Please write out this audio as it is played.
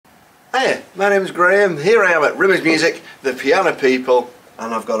Hiya, my name is Graham. Here I am at Rimmer's Music, the piano people,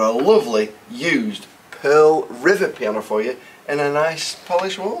 and I've got a lovely used Pearl River piano for you in a nice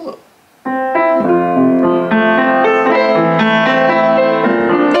polished walnut.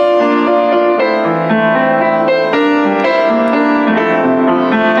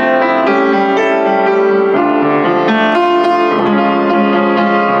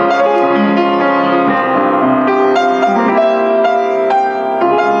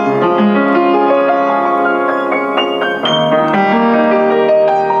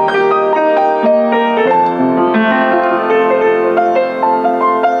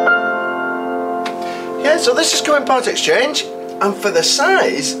 So this is coming part exchange, and for the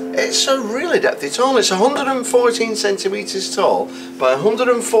size it's a really depthy tall. It's 114 centimetres tall by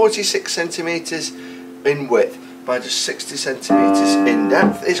 146 centimetres in width by just 60 centimetres in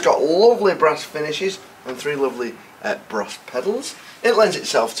depth. It's got lovely brass finishes and three lovely brass pedals. It lends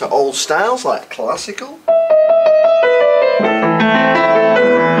itself to all styles like classical,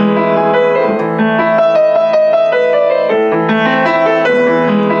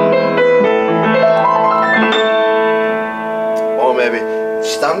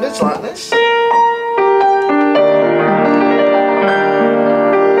 standards like this.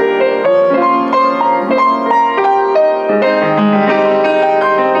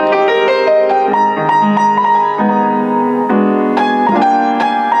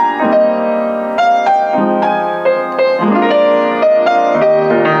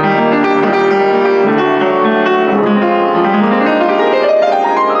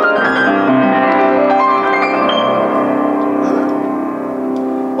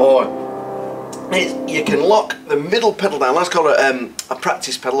 You can lock the middle pedal down. That's called a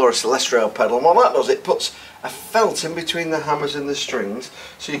practice pedal or a Celeste pedal, and what that does, it puts a felt in between the hammers and the strings,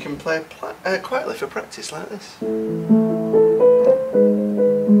 so you can play quietly for practice like this.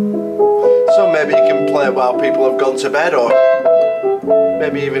 So maybe you can play while people have gone to bed, or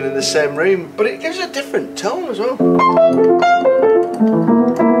maybe even in the same room, but it gives a different tone as well.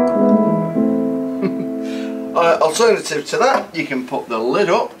 Alternative to that, you can put the lid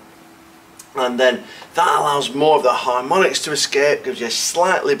up, and then that allows more of the harmonics to escape, gives you a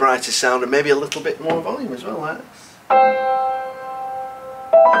slightly brighter sound and maybe a little bit more volume as well, like this.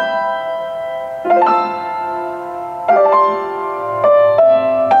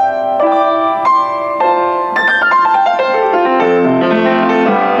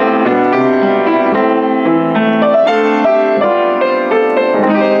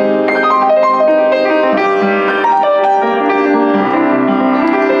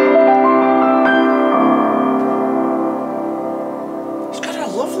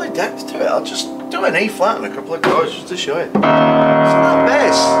 Depth to it. I'll just do an E flat and a couple of chords just to show you. So that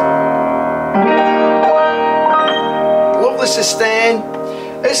bass, lovely sustain.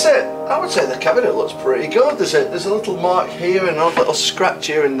 It's I would say the cabinet looks pretty good. There's a little mark here and a little scratch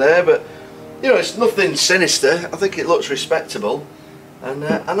here and there, but you know, it's nothing sinister. I think it looks respectable, and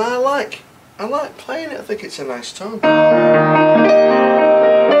I like playing it. I think it's a nice tone.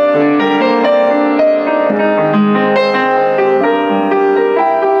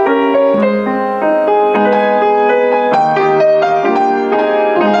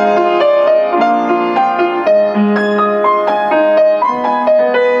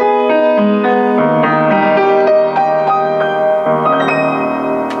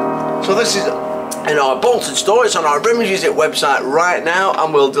 So this is in our Bolton store. It's on our Rimmer's Music website right now,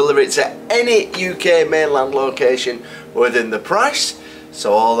 and we'll deliver it to any UK mainland location within the price.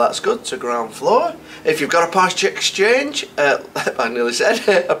 So all that's good to ground floor. If you've got a part exchange, I nearly said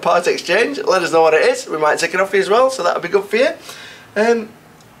a part exchange, let us know what it is. We might take it off you as well, so that'll be good for you. Yeah,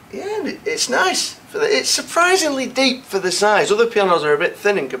 it's nice. It's surprisingly deep for the size. Other pianos are a bit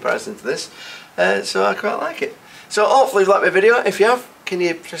thin in comparison to this, so I quite like it. So hopefully you've liked my video. If you have, can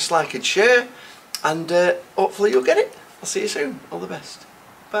you press like and share, and hopefully you'll get it. I'll see you soon. All the best.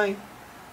 Bye.